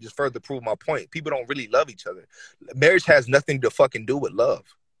other, and that just further proves my point. People don't really love each other. Marriage has nothing to fucking do with love.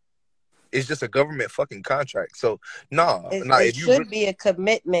 It's just a government fucking contract. So, it should be a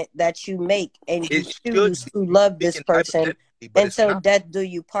commitment that you make, and you choose to love this person until death do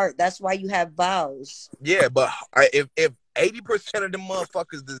you part. That's why you have vows. Yeah, but if 80% of the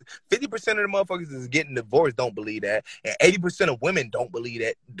motherfuckers, 50% of the motherfuckers is getting divorced don't believe that, and 80% of women don't believe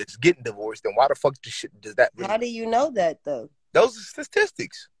that that's getting divorced, then why the fuck does that really? How do you know that, though? Those are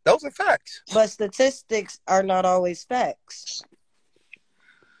statistics. Those are facts. But statistics are not always facts.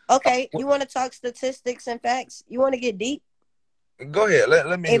 Okay, you want to talk statistics and facts? You want to get deep? Go ahead.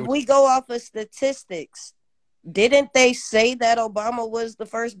 Let me. If we go off of statistics, didn't they say that Obama was the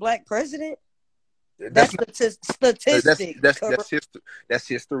first black president? That's statistics. That's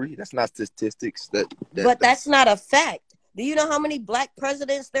history. That's not statistics. But that's not a fact. Do you know how many black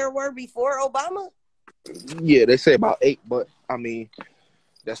presidents there were before Obama? Yeah, they say about 8, but I mean,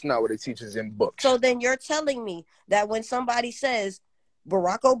 that's not what it teaches in books. So then you're telling me that when somebody says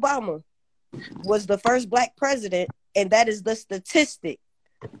Barack Obama was the first black president, and that is the statistic,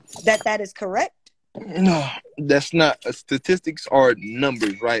 that is correct? No, that's not. Statistics are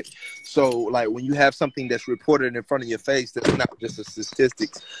numbers, right? So, like when you have something that's reported in front of your face, that's not just a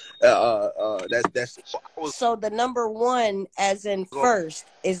statistics. That's. So the number 1, as in first,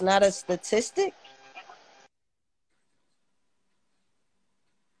 is not a statistic.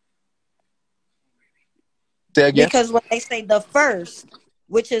 Say again? Because when they say the first,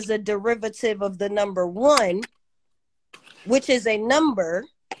 which is a derivative of the number 1, which is a number.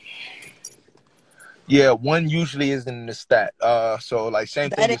 Yeah, 1 usually isn't in the stat. So like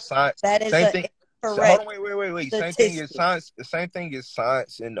same thing is science. That is same thing. Correct. So, hold on, wait. Same thing is science. The same thing is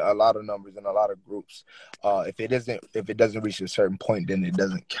science in a lot of numbers in a lot of groups. If it doesn't reach a certain point, then it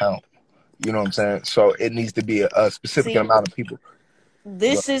doesn't count. You know what I'm saying? So it needs to be a specific amount of people.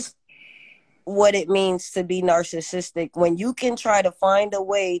 This is what it means to be narcissistic. When you can try to find a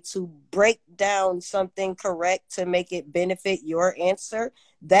way to break down something correct to make it benefit your answer,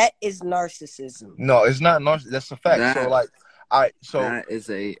 that is narcissism. No, it's not narcissism. That's a fact. That is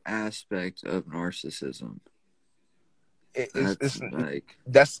a aspect of narcissism. That's all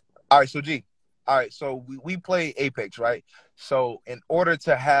right. So all right. So we play Apex, right? So in order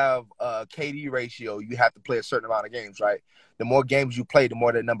to have a KD ratio, you have to play a certain amount of games, right? The more games you play, the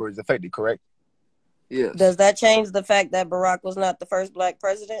more that number is affected. Correct? Yes. Does that change the fact that Barack was not the first black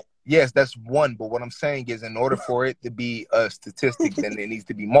president? Yes, that's 1. But what I'm saying is, in order for it to be a statistic, then it needs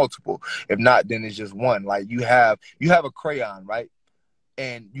to be multiple. If not, then it's just 1. Like you have a crayon, right?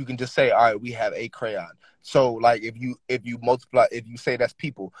 And you can just say, all right, we have a crayon. So like if you multiply, if you say that's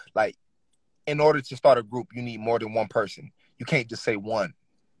people, like in order to start a group, you need more than 1 person. You can't just say 1.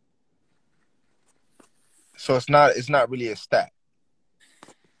 So it's not really a stat.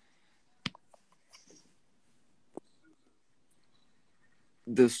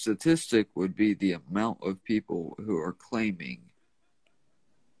 The statistic would be the amount of people who are claiming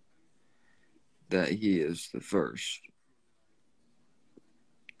that he is the first.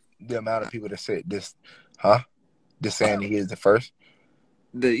 The amount of people that said this, just saying he is the first.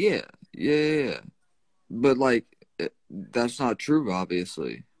 Yeah. But like, that's not true.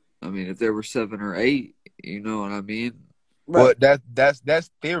 Obviously, I mean, if there were 7 or 8, you know what I mean. Right. Well, that's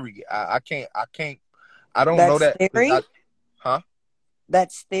theory. I don't know that. Theory?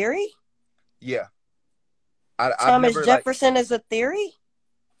 That's theory? Yeah. Thomas Jefferson is a theory?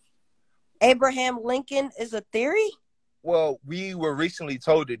 Abraham Lincoln is a theory? Well, we were recently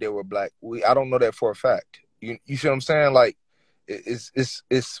told that they were black. I don't know that for a fact. You see what I'm saying? Like, it's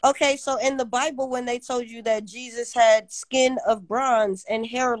okay. So in the Bible, when they told you that Jesus had skin of bronze and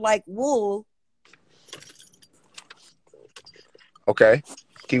hair like wool, okay,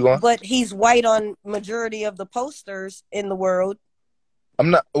 keep going. But he's white on majority of the posters in the world. I'm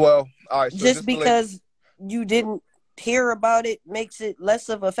not. Well, all right. So just because you didn't hear about it makes it less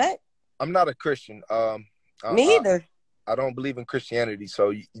of a fact. I'm not a Christian. Me either. I don't believe in Christianity,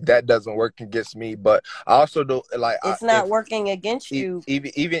 so that doesn't work against me. But I also don't like It's not working against you.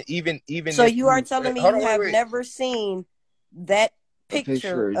 Even so if you are telling me hold you on, have wait. never seen that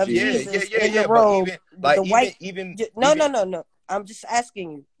picture of Jesus in the Yeah. robe, But the white. even No. I'm just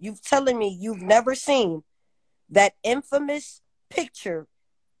asking you. You're telling me you've never seen that infamous picture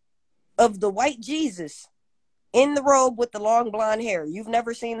of the white Jesus in the robe with the long blonde hair. You've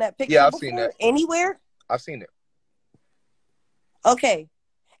never seen that picture I've before seen that. anywhere? I've seen it. Okay.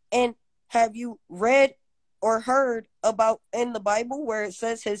 And have you read or heard about in the Bible where it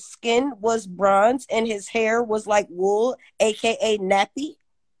says his skin was bronze and his hair was like wool, aka nappy?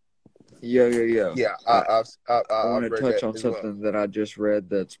 Yeah. Yeah, I I've want to read touch that on as well. something that I just read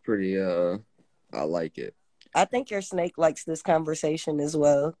that's pretty, I like it. I think your snake likes this conversation as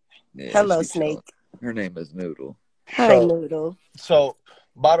well. Yeah, Hello, snake. Her name is Noodle. Hi, Noodle. So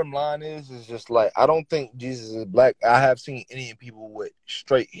bottom line is just like, I don't think Jesus is black. I have seen Indian people with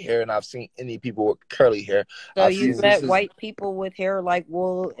straight hair, and I've seen Indian people with curly hair. So you've met white people with hair like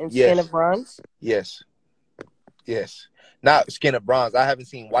wool and skin of bronze? Yes. Not skin of bronze. I haven't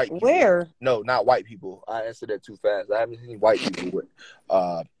seen white people. Where? No, not white people. I answered that too fast. I haven't seen white people with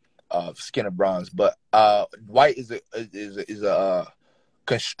skin of bronze. But white is a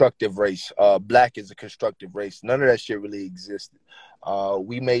constructive race. Black is a constructive race. None of that shit really existed.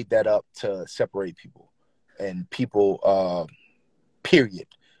 We made that up to separate people, and people, period.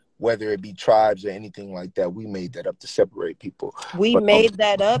 Whether it be tribes or anything like that, we made that up to separate people. We made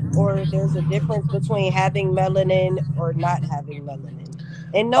that up, or there's a difference between having melanin or not having melanin.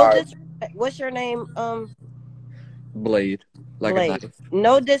 And no disrespect. What's your name? Blade. Like Blade. a knife.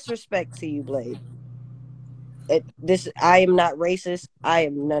 No disrespect to you, Blade. I am not racist. I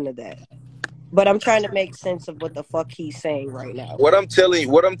am none of that. But I'm trying to make sense of what the fuck he's saying right now. What I'm telling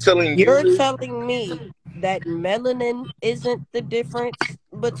You're telling me that melanin isn't the difference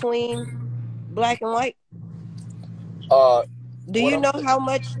between black and white? Do you know how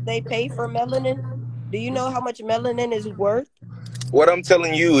much they pay for melanin? Do you know how much melanin is worth? What I'm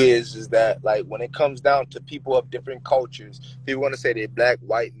telling you is that, like, when it comes down to people of different cultures, people want to say they're black,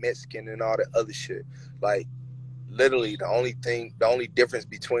 white, Mexican, and all that other shit. Like, literally, the only difference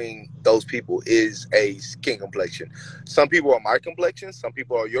between those people is a skin complexion. Some people are my complexion, some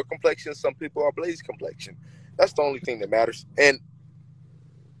people are your complexion, some people are Blaze's complexion. That's the only thing that matters. And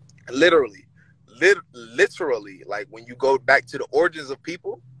literally, like, when you go back to the origins of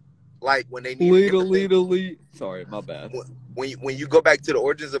people, like when they need sorry, my bad. When you go back to the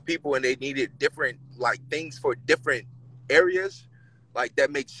origins of people and they needed different like things for different areas, like that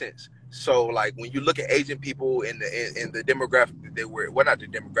makes sense. So like when you look at Asian people in the demographic that they were, well, not the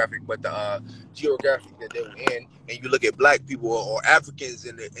demographic, but the geographic that they were in, and you look at black people or Africans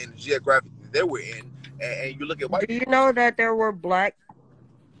in the geographic that they were in, and you look at white. Do you know that there were black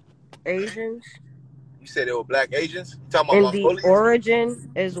Asians? You said there were black Asians? You talking about in Mongolians? The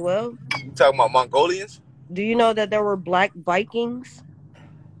origin as well? You talking about Mongolians? Do you know that there were black Vikings?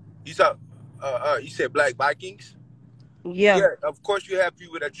 You said black Vikings? Yeah, of course you have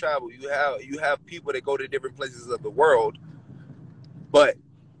people that travel. You have people that go to different places of the world. But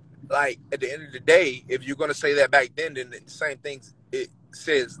like at the end of the day, if you're gonna say that back then the same things it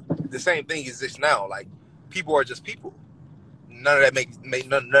says the same thing exists now. Like people are just people. None of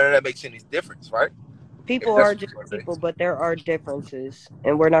that makes any difference, right? people are just people, but there are differences,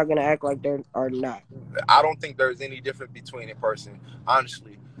 and we're not gonna act like there are not. I don't think there's any difference between a person,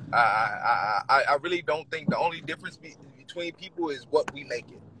 honestly. I really don't think the only difference between people is what we make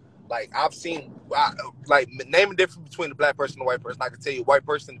it. Like I've seen, like name a difference between the black person and the white person. I can tell you a white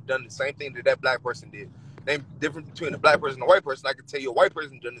person done the same thing that black person did. Name the difference between a black person and a white person. I can tell you a white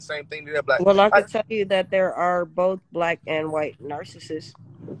person done the same thing that black. Well, I can tell you that there are both black and white narcissists.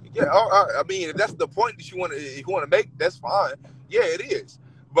 Yeah, I mean, if that's the point that you want to make, that's fine. Yeah, it is.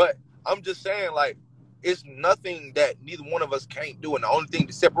 But I'm just saying, like, it's nothing that neither one of us can't do, and the only thing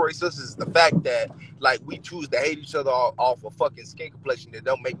that separates us is the fact that, like, we choose to hate each other off a fucking skin complexion that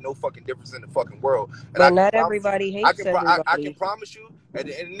don't make no fucking difference in the fucking world. And but not everybody hates everybody. I can promise you, at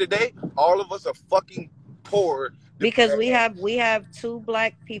the end of the day, all of us are fucking poor. Because we have two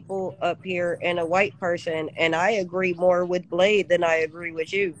black people up here and a white person, and I agree more with Blade than I agree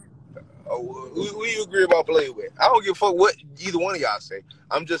with you. Who you agree about Blade with? I don't give a fuck what either one of y'all say.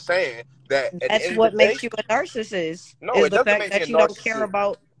 I'm just saying that that's what makes you a narcissist. No, is it the doesn't fact make that you you a don't care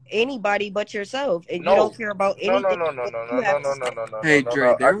about anybody but yourself, and No. you don't care about anything. No. Hey,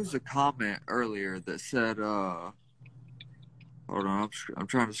 Dre, there was a comment earlier that said, hold on, I'm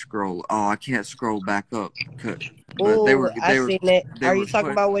trying to scroll. Oh, I can't scroll back up. I've seen it. Are you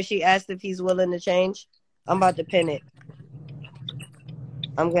talking about when she asked if he's willing to change? I'm about to pin it.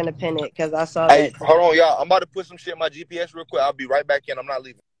 I'm gonna pin it because I saw Hey, that. hold on, y'all. I'm about to put some shit in my GPS real quick. I'll be right back in. I'm not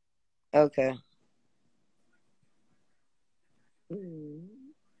leaving. Okay.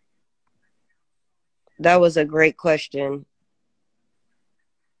 That was a great question.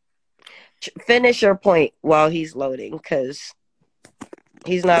 Finish your point while he's loading, because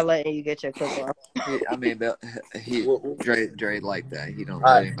he's not letting you get your clip off. I mean, he All Dre like that. He don't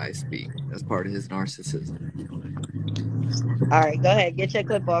let right. anybody speak. That's part of his narcissism. All right, go ahead. Get your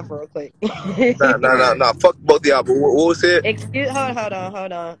clip off real quick. Nah. Fuck both of y'all. But what was it? Hold on.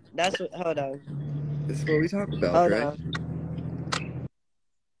 Hold on. This is what we talk about, Hold Dre. on.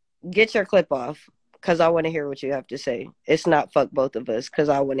 Get your clip off, because I want to hear what you have to say. It's not fuck both of us, because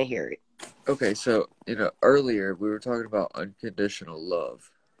I want to hear it. Okay, so earlier we were talking about unconditional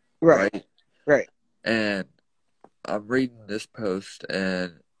love, Right. And I'm reading this post,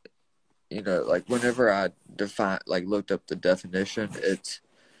 and like whenever I looked up the definition, it's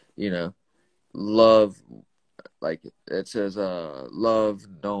love, like it says love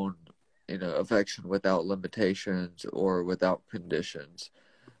known, affection without limitations or without conditions.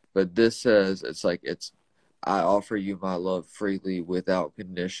 But this says it's I offer you my love freely without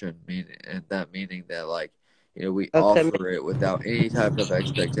condition, meaning that like we offer it without any type of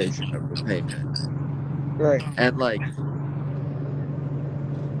expectation of repayment. Right. And like,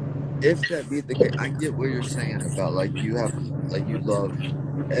 if that be the case, I get what you're saying about like you love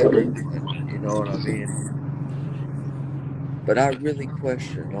everyone, you know what I mean? But I really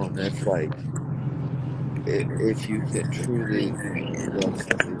question on if you can truly love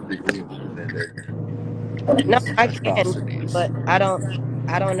somebody deeply more than their No, I can, atrocities. but I don't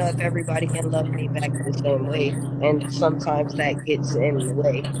know if everybody can love me back the same way. And sometimes that gets in the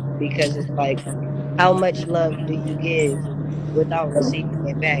way, because it's like, how much love do you give without receiving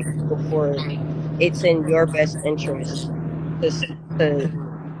it back before it's in your best interest to to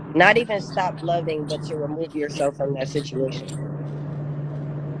not even stop loving, but to remove yourself from that situation?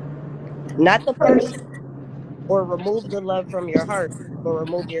 Not the person, or remove the love from your heart, but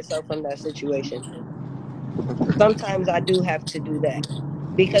remove yourself from that situation. Okay. Sometimes I do have to do that,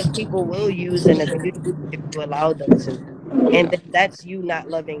 because people will use and abuse if you allow them to. And Yeah. then that's you not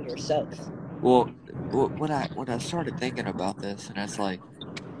loving yourself. Well, when I started thinking about this, and it's like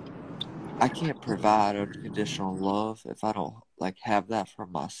I can't provide unconditional love if I don't have that for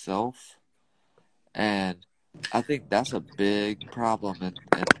myself. And I think that's a big problem in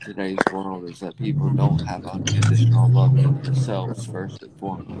today's world, is that people don't have unconditional love for themselves first and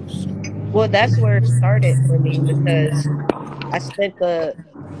foremost. Well, that's where it started for me, because I spent a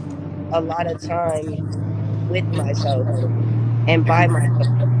lot of time with myself and by myself.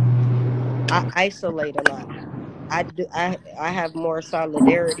 I isolate a lot. I have more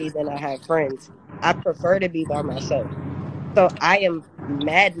solidarity than I have friends. I prefer to be by myself. So I am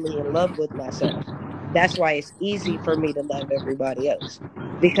madly in love with myself. That's why it's easy for me to love everybody else,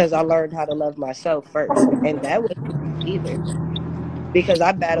 because I learned how to love myself first. And that wasn't easy either, because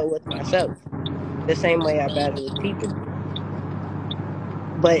I battle with myself the same way I battle with people.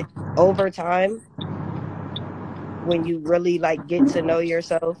 But over time, when you really get to know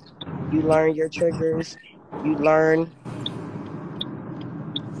yourself, you learn your triggers, you learn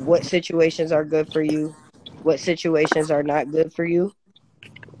what situations are good for you, what situations are not good for you.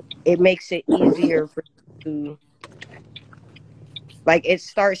 It makes it easier for you to, it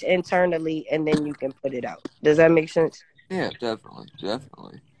starts internally and then you can put it out. Does that make sense? Yeah, definitely.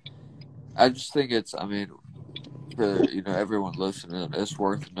 I just think I mean, for everyone listening, it's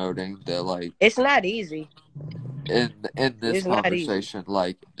worth noting that it's not easy. In this It's not easy.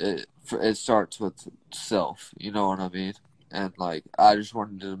 conversation, it starts with self. You know what I mean? And I just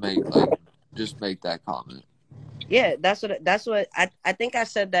wanted to make that comment. Yeah, that's what I think I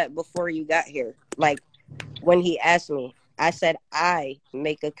said that before you got here. When he asked me, I said I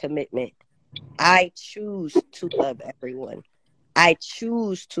make a commitment. I choose to love everyone. I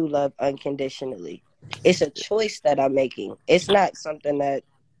choose to love unconditionally. It's a choice that I'm making. It's not something that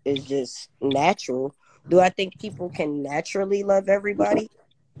is just natural. Do I think people can naturally love everybody?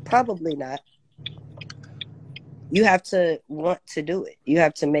 Probably not. You have to want to do it. You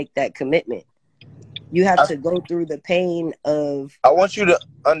have to make that commitment. You have to go through the pain of, I want you to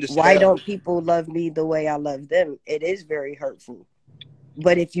understand, why don't people love me the way I love them? It is very hurtful.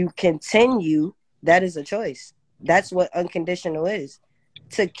 But if you continue, that is a choice. That's what unconditional is.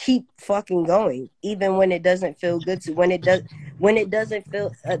 To keep fucking going, even when it doesn't feel good to. When it doesn't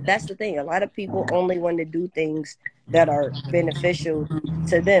feel. That's the thing. A lot of people only want to do things that are beneficial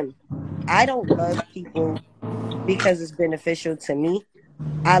to them. I don't love people because it's beneficial to me.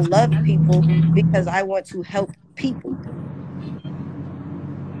 I love people because I want to help people.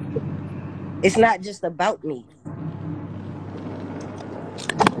 It's not just about me.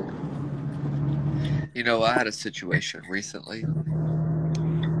 You know, I had a situation recently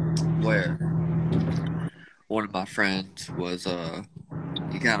where one of my friends was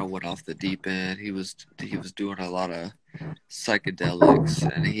he kind of went off the deep end. He was doing a lot of psychedelics,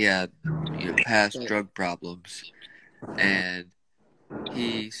 and he had past drug problems, and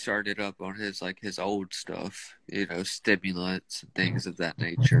he started up on his old stuff, stimulants and things of that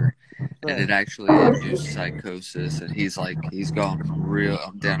nature, and it actually induced psychosis, and he's gone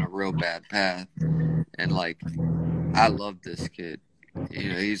down a real bad path, and I love this kid.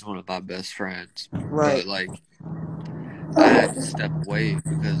 He's one of my best friends, Right. but I had to step away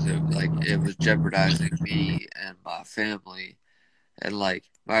because it was jeopardizing me and my family, and my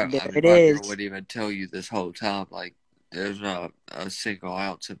girl would even tell you this whole time, there's not a single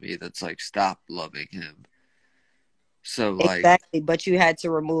ounce of me that's stop loving him. So exactly, but you had to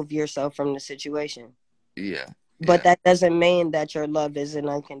remove yourself from the situation. Yeah. But that doesn't mean that your love isn't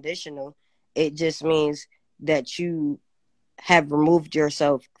unconditional. It just means that you have removed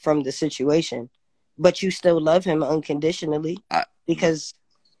yourself from the situation, but you still love him unconditionally because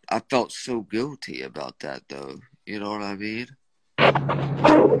I felt so guilty about that, though. You know what I mean?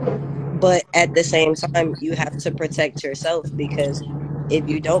 But at the same time, you have to protect yourself, because if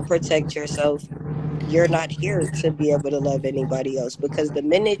you don't protect yourself, you're not here to be able to love anybody else, because the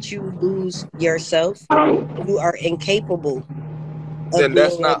minute you lose yourself, you are incapable of then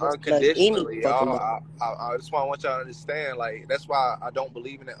that's being not able to love any unconditionally, fucking y'all. I just want y'all to understand, that's why I don't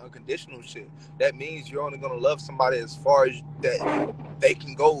believe in that unconditional shit. That means you're only gonna love somebody as far as that they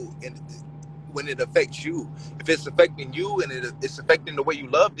can go, and when it affects you. If it's affecting you and it's affecting the way you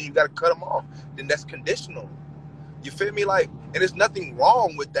love, then you gotta cut them off. Then that's conditional. You feel me? And there's nothing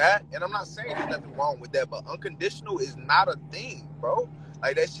wrong with that. And I'm not saying there's nothing wrong with that, but unconditional is not a thing, bro.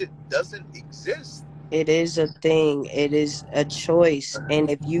 That shit doesn't exist. It is a thing. It is a choice. And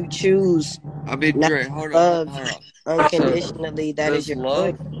if you choose Dre, hold on. unconditionally, that is your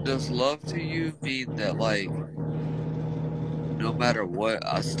choice. Does love to you mean that, no matter what,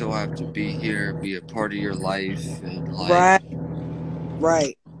 I still have to be here, be a part of your life, and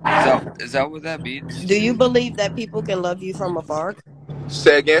Right. Is that what that means? Do you believe that people can love you from afar?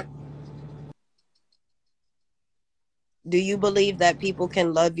 Say again? Do you believe that people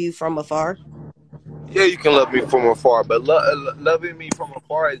can love you from afar? Yeah, you can love me from afar, but loving me from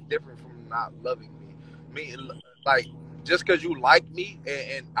afar is different from not loving me. Just because you like me,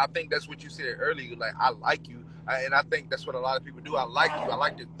 and I think that's what you said earlier, I like you, and I think that's what a lot of people do. I like you, I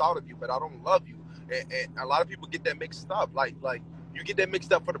like the thought of you, but I don't love you, and a lot of people get that mixed up. You get that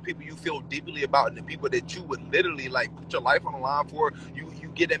mixed up for the people you feel deeply about, and the people that you would literally put your life on the line for. You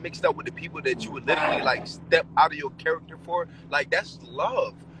get that mixed up with the people that you would literally step out of your character for. That's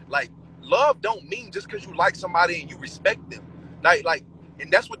love. Love don't mean just because you like somebody and you respect them.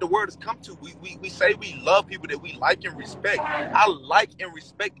 And that's what the word has come to. We say we love people that we like and respect. I like and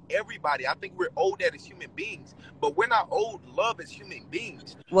respect everybody. I think we're owed that as human beings, but we're not owed love as human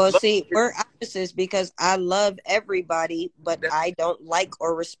beings. Well, we're opposites, because I love everybody, but I don't like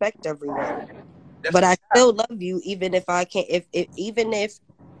or respect everyone. But I still love you, even if I can't. Even if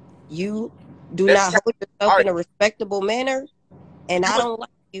you do not hold yourself in a respectable manner, and I don't like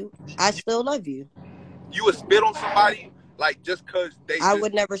you, I still love you. You would spit on somebody just because I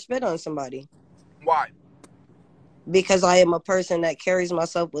would never spit on somebody. Why? Because I am a person that carries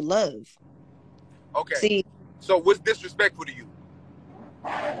myself with love. Okay. See, so what's disrespectful to you?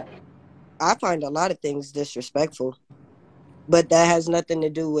 I find a lot of things disrespectful, but that has nothing to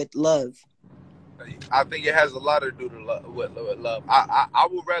do with love. I think it has a lot to do with love. I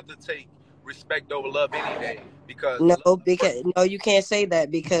would rather take respect over love any day, because no, you can't say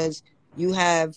that, because you have